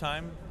first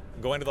time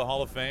going to the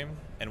Hall of Fame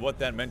and what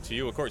that meant to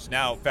you? Of course,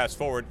 now, fast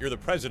forward, you're the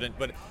president,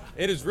 but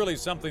it is really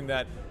something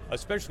that,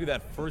 especially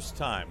that first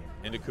time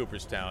into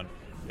Cooperstown,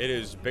 it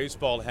is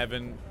baseball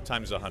heaven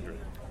times 100.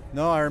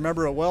 No, I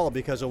remember it well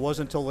because it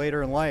wasn't until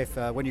later in life.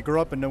 When you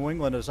grow up in New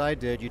England, as I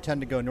did, you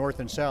tend to go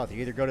north and south.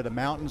 You either go to the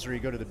mountains or you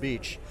go to the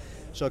beach.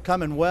 So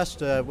coming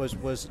west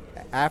was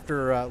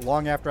after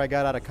long after I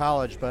got out of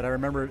college, but I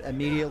remember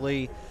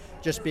immediately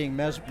just being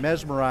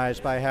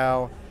mesmerized by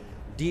how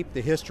deep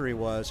the history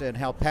was and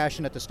how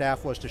passionate the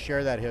staff was to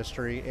share that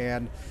history,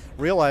 and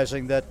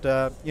realizing that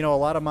a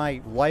lot of my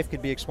life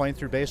could be explained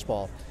through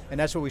baseball. And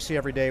that's what we see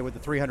every day with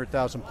the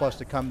 300,000 plus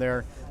to come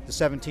there, the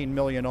 17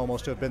 million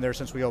almost to have been there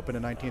since we opened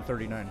in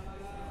 1939.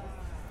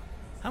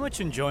 How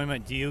much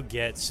enjoyment do you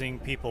get seeing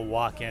people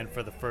walk in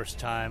for the first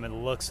time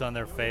and looks on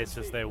their face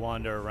as they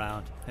wander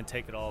around and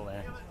take it all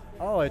in?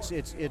 Oh,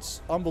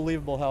 it's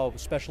unbelievable how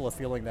special a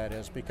feeling that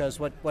is, because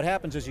what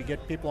happens is you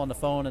get people on the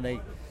phone and they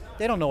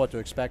don't know what to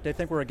expect. They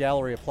think we're a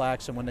gallery of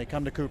plaques, and when they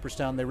come to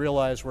Cooperstown, they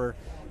realize we're,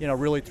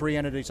 really 3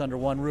 entities under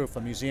one roof: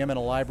 a museum and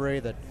a library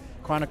that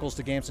chronicles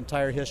the game's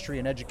entire history,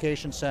 an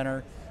education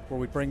center where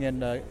we bring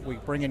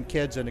in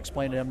kids and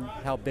explain to them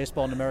how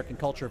baseball and American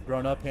culture have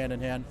grown up hand in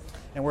hand,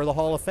 and we're the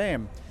Hall of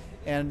Fame.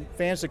 And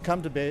fans that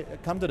come to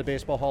the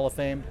Baseball Hall of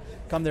Fame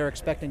come there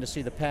expecting to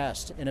see the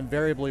past, and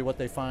invariably what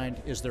they find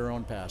is their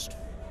own past.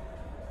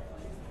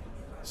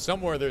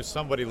 Somewhere there's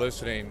somebody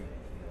listening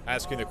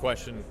asking the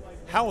question,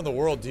 how in the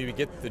world do you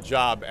get the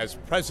job as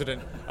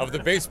president of the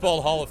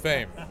Baseball Hall of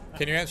Fame?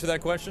 Can you answer that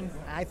question?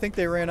 I think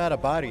they ran out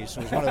of bodies.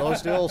 It was one of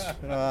those deals.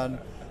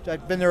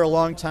 I've been there a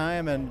long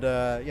time, and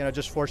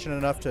just fortunate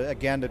enough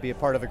to be a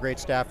part of a great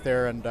staff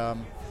there. And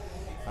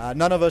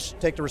none of us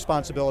take the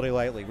responsibility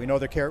lightly. We know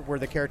we're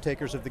the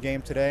caretakers of the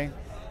game today,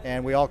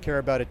 and we all care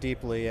about it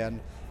deeply. And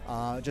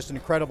just an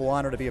incredible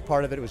honor to be a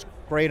part of it. It was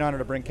a great honor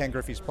to bring Ken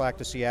Griffey's plaque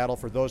to Seattle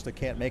for those that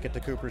can't make it to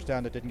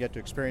Cooperstown, that didn't get to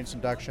experience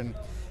induction.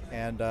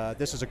 And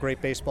this is a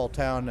great baseball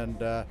town,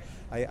 and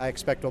I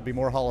expect there'll be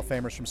more Hall of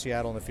Famers from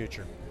Seattle in the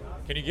future.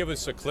 Can you give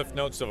us a cliff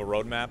notes of a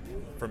roadmap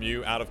from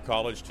you out of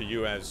college to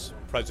you as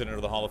president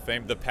of the Hall of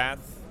Fame, the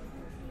path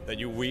that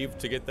you weaved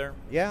to get there?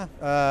 Yeah,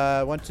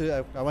 I went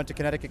to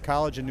Connecticut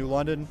College in New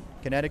London,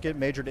 Connecticut,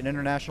 majored in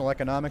international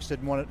economics,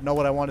 didn't know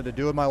what I wanted to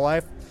do in my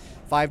life.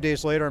 5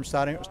 days later, I'm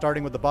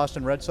starting with the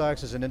Boston Red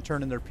Sox as an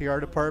intern in their PR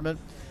department.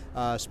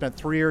 Spent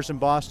 3 years in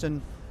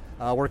Boston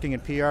working in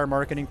PR,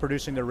 marketing,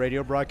 producing their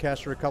radio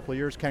broadcast for a couple of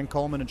years, Ken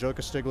Coleman and Joe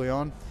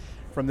Castiglione.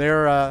 From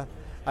there,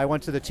 I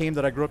went to the team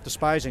that I grew up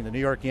despising, the New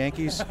York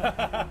Yankees.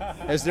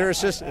 as their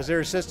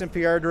assistant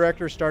PR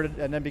director, started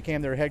and then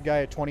became their head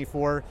guy at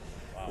 24.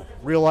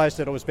 Realized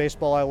that it was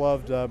baseball I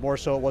loved, more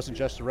so it wasn't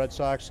just the Red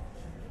Sox.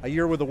 A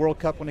year with the World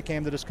Cup when it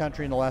came to this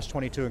country, and the last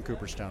 22 in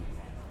Cooperstown.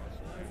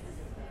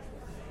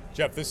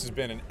 Jeff, this has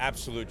been an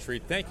absolute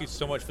treat. Thank you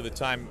so much for the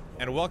time,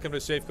 and welcome to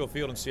Safeco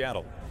Field in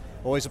Seattle.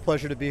 Always a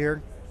pleasure to be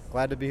here.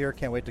 Glad to be here.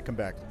 Can't wait to come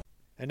back.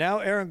 And now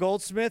Aaron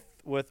Goldsmith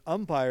with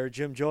umpire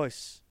Jim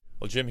Joyce.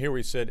 Well, Jim, here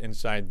we sit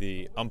inside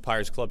the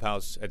umpires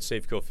clubhouse at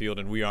Safeco Field,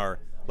 and we are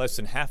less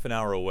than half an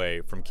hour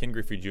away from Ken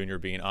Griffey Jr.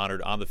 being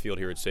honored on the field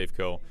here at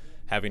Safeco,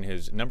 having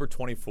his number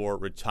 24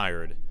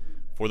 retired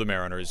for the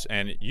Mariners.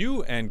 And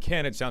you and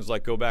Ken, it sounds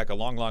like, go back a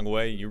long, long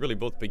way. You really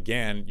both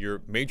began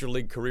your major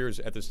league careers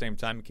at the same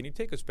time. Can you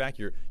take us back,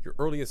 your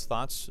earliest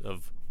thoughts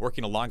of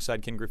working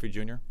alongside Ken Griffey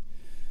Jr.?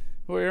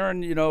 Well,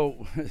 Aaron,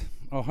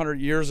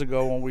 100 years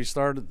ago when we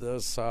started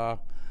this,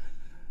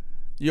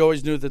 you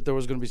always knew that there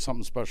was going to be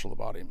something special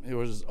about him. It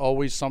was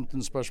always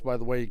something special by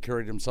the way he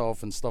carried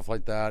himself and stuff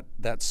like that.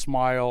 That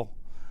smile.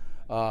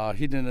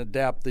 He didn't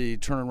adapt the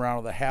turnaround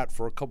of the hat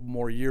for a couple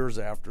more years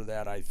after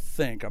that, I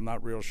think. I'm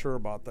not real sure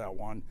about that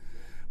one.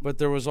 But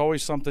there was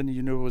always something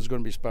you knew was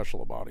going to be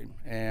special about him.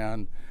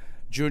 And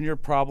Junior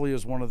probably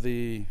is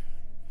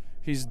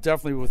he's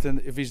definitely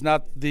within, if he's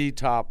not the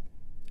top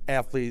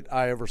athlete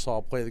I ever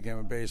saw play the game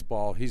of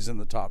baseball, he's in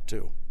the top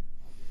 2.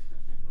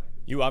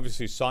 You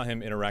obviously saw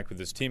him interact with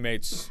his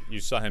teammates. You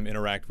saw him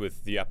interact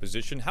with the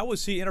opposition. How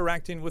was he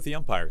interacting with the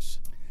umpires?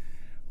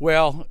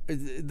 Well,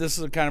 this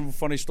is a kind of a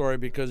funny story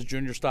because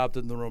Junior stopped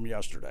in the room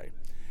yesterday,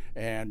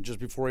 and just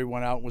before he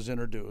went out was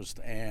introduced.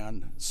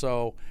 And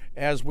so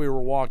as we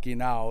were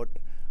walking out,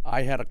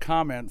 I had a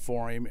comment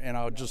for him, and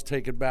I'll just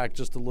take it back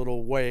just a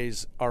little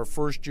ways. Our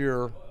first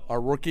year,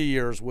 our rookie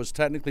years, was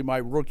technically my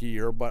rookie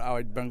year, but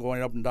I'd been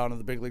going up and down in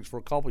the big leagues for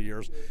a couple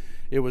years.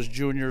 It was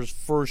Junior's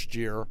first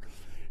year,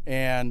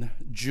 and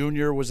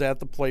Junior was at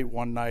the plate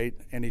one night,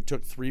 and he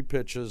took 3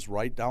 pitches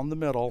right down the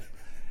middle,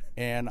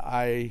 and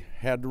I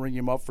had to ring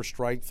him up for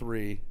strike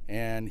 3,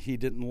 and he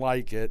didn't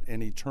like it,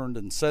 and he turned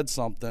and said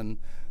something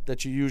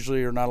that you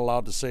usually are not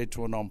allowed to say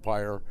to an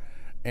umpire,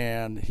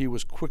 and he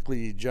was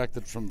quickly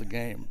ejected from the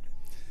game.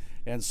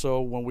 And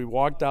so when we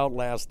walked out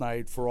last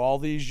night, for all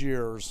these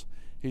years,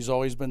 he's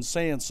always been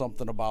saying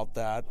something about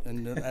that.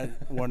 And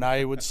when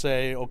I would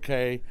say,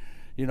 okay,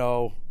 you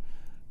know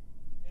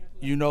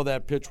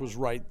that pitch was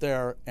right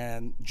there,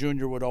 and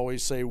Junior would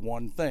always say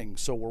one thing.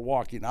 So we're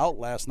walking out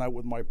last night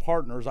with my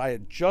partners. I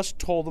had just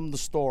told them the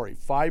story.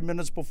 5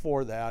 minutes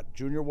before that,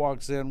 Junior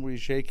walks in, we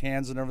shake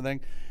hands and everything.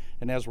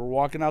 And as we're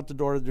walking out the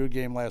door to do a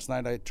game last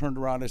night, I turned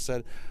around and I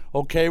said,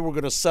 okay, we're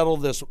going to settle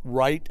this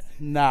right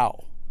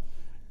now.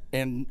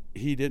 And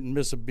he didn't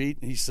miss a beat.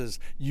 And he says,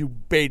 you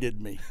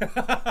baited me.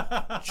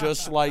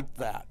 Just like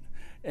that.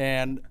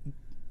 And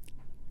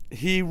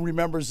he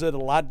remembers it a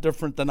lot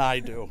different than I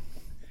do.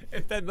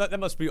 That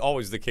must be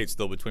always the case,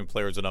 though, between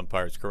players and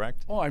umpires,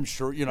 correct? Oh, I'm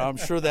sure. I'm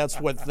sure that's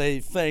what they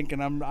think,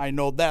 and I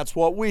know that's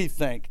what we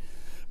think.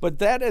 But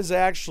that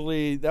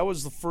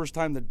was the first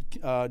time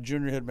that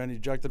Junior had been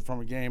ejected from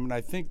a game, and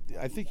I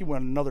think he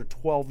went another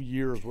 12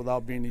 years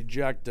without being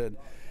ejected.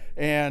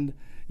 And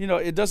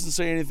it doesn't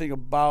say anything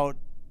about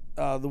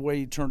the way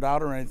he turned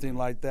out or anything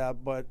like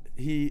that, but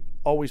he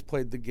always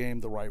played the game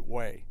the right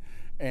way,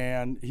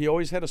 and he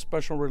always had a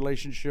special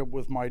relationship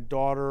with my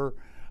daughter.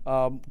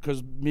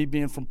 Because me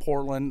being from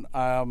Portland,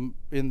 when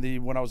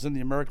I was in the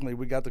American League,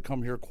 we got to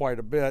come here quite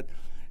a bit.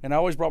 And I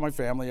always brought my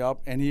family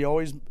up, and he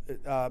always,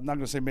 I'm not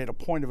going to say made a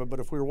point of it, but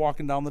if we were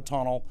walking down the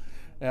tunnel,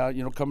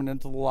 coming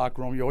into the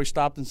locker room, he always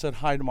stopped and said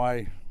hi to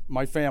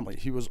my family.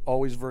 He was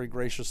always very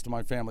gracious to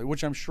my family,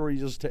 which I'm sure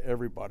he is to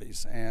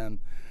everybody's. And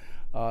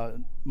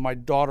my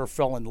daughter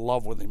fell in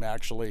love with him,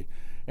 actually.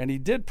 And he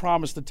did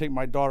promise to take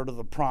my daughter to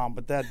the prom,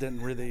 but that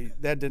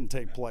didn't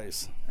take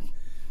place.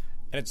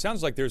 And it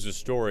sounds like there's a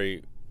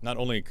story not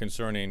only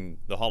concerning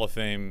the Hall of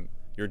Fame,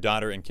 your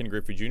daughter and Ken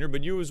Griffey Jr.,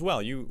 but you as well.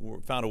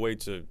 You found a way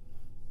to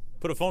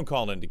put a phone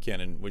call into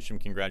Ken and wish him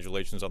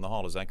congratulations on the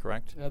Hall. Is that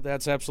correct?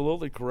 That's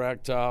absolutely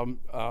correct.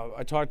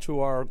 I talked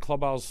to our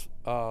clubhouse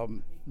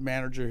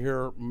manager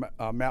here,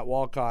 Matt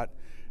Walcott,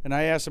 and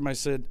I asked him, I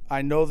said,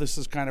 I know this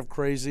is kind of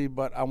crazy,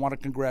 but I want to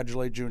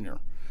congratulate Junior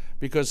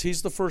because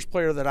he's the first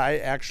player that I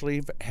actually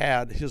have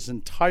had his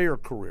entire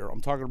career.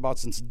 I'm talking about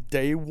since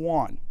day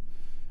one,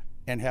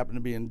 and happened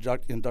to be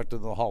inducted into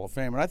the Hall of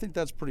Fame. And I think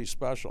that's pretty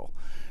special.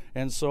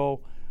 And so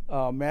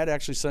Matt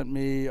actually sent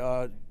me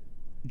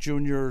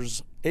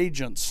Junior's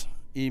agent's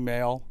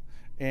email,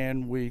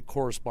 and we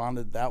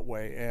corresponded that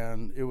way.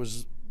 And it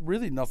was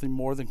really nothing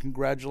more than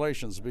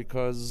congratulations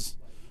because,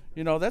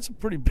 that's a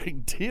pretty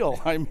big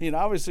deal. I mean,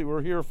 obviously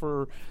we're here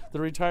for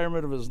the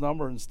retirement of his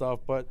number and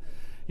stuff, but,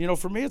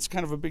 for me it's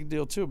kind of a big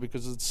deal too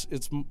because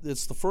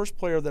it's the first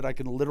player that I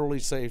can literally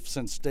say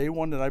since day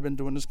one that I've been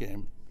doing this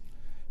game,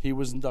 he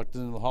was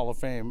inducted into the Hall of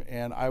Fame,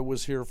 and I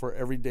was here for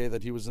every day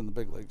that he was in the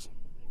big leagues.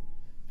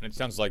 And it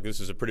sounds like this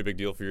is a pretty big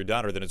deal for your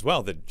daughter then as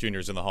well, that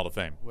Junior's in the Hall of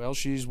Fame. Well,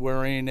 she's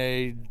wearing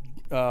a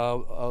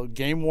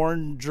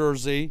game-worn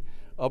jersey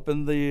up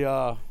in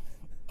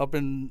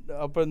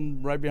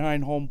right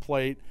behind home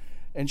plate,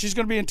 and she's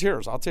going to be in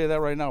tears. I'll tell you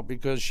that right now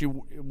because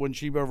when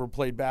she ever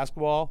played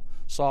basketball,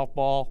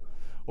 softball,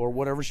 or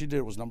whatever she did,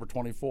 it was number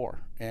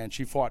 24, and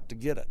she fought to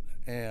get it.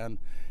 And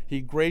he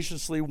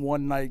graciously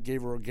one night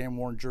gave her a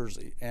game-worn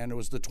jersey, and it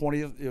was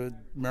the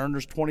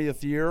Mariners'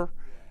 20th year,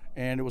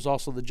 and it was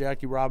also the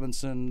Jackie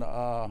Robinson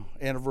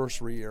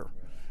anniversary year,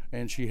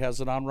 and she has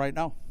it on right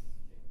now.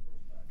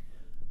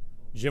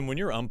 Jim, when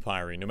you're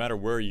umpiring, no matter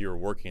where you're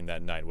working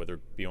that night, whether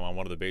it be on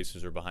one of the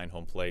bases or behind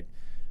home plate,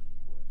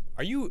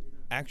 are you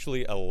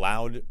actually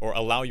allowed or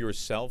allow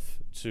yourself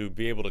to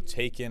be able to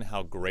take in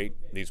how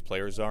great these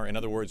players are? In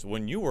other words,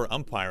 when you were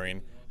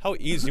umpiring, how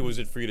easy was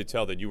it for you to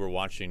tell that you were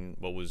watching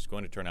what was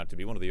going to turn out to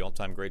be one of the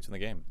all-time greats in the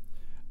game?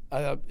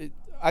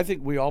 I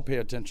think we all pay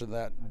attention to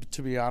that,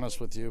 to be honest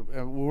with you.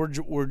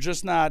 We're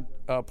just not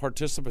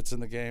participants in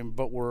the game,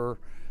 but we're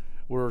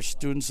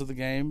students of the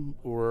game.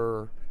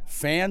 We're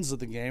fans of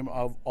the game,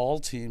 of all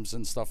teams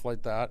and stuff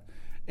like that.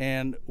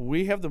 And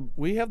we have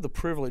the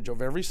privilege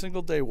of every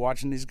single day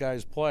watching these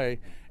guys play.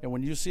 And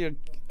when you see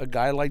a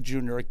guy like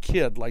Junior, a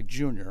kid like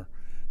Junior,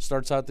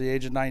 starts out at the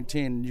age of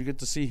 19, and you get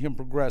to see him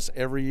progress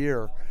every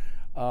year.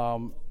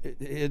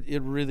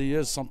 it really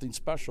is something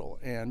special.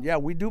 And yeah,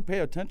 we do pay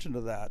attention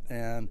to that.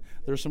 And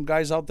there's some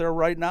guys out there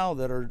right now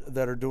that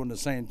are doing the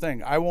same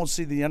thing. I won't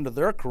see the end of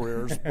their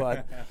careers,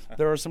 but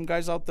there are some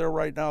guys out there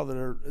right now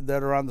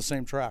that are on the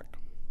same track.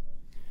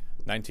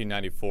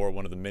 1994,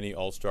 one of the many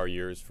All-Star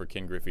years for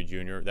Ken Griffey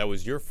Jr. That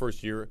was your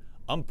first year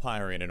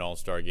umpiring an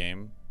All-Star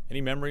game. Any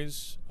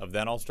memories of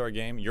that All-Star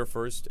game, your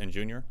first and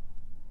junior?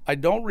 I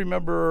don't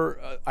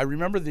remember. I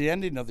remember the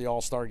ending of the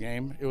All-Star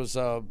game. It was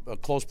a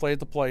close play at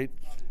the plate.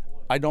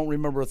 I don't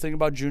remember a thing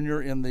about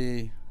junior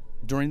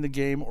during the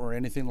game or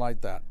anything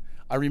like that.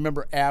 I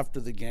remember after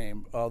the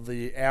game,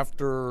 the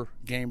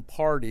after-game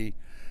party.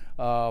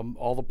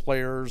 All the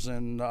players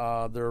and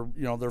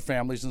their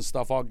families and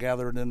stuff all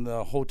gathered in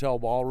the hotel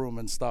ballroom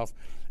and stuff.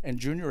 And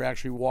Junior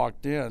actually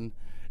walked in,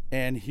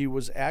 and he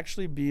was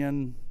actually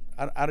being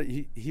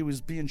he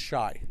was being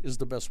shy is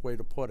the best way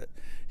to put it.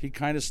 He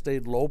kind of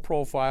stayed low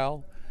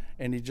profile,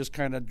 and he just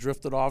kind of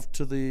drifted off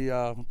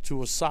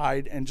to a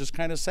side and just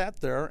kind of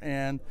sat there.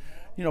 And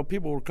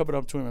people were coming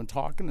up to him and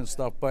talking and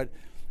stuff, but.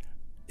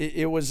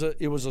 It was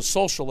a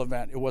social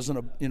event. It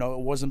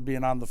wasn't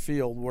being on the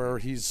field where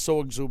he's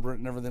so exuberant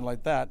and everything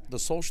like that. The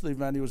social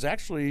event, he was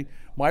actually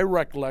my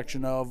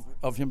recollection of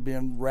him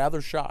being rather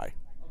shy.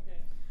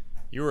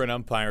 You were an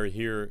umpire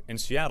here in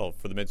Seattle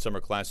for the Midsummer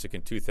Classic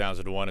in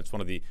 2001. It's one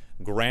of the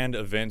grand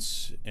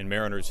events in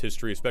Mariners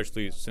history,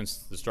 especially since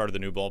the start of the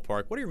new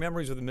ballpark. What are your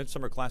memories of the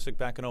Midsummer Classic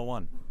back in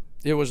 01?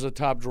 It was a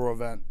top drawer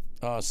event.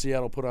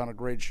 Seattle put on a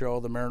great show.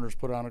 The Mariners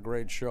put on a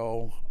great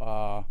show.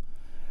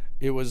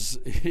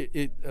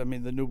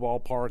 The new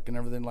ballpark and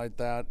everything like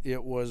that.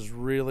 It was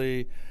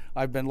really,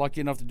 I've been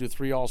lucky enough to do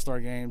 3 All-Star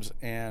games,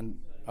 and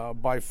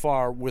by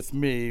far, with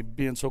me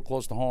being so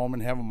close to home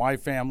and having my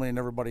family and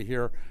everybody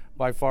here,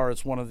 by far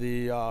it's one of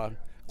the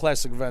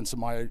classic events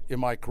in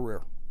my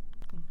career.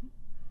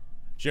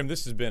 Jim,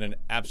 this has been an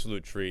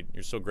absolute treat.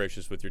 You're so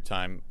gracious with your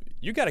time.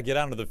 You got to get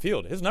out into the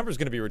field. His number's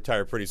going to be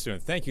retired pretty soon.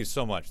 Thank you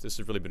so much. This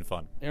has really been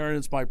fun. Aaron,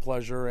 it's my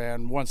pleasure.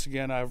 And once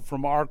again,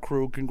 from our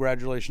crew,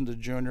 congratulations to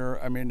Junior.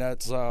 I mean,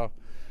 it's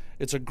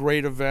a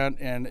great event,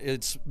 and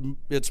it's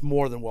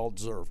more than well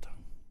deserved.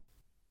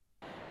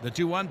 The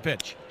 2-1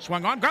 pitch.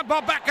 Swung on, ground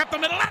ball back up the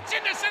middle. That's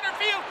into center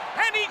field.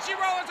 And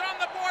Ichiro is on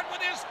the board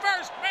with his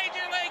first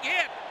major league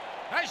hit.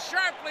 A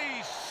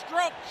sharply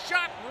stroked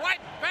shot right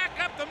back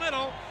up the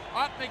middle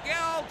off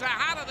Miguel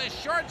Tejada, the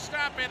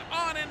shortstop, and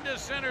on into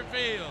center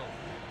field.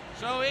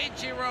 So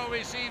Ichiro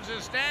receives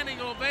a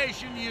standing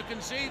ovation. You can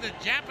see the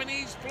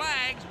Japanese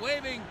flags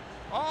waving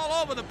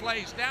all over the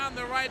place down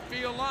the right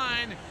field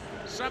line.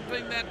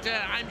 Something that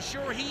I'm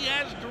sure he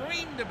has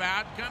dreamed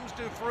about comes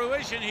to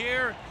fruition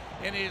here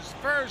in his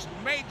first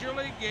major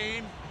league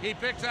game. He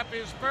picks up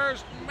his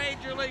first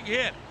major league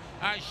hit.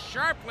 A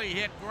sharply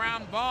hit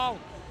ground ball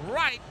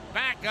right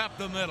back up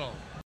the middle.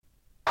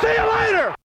 See you later!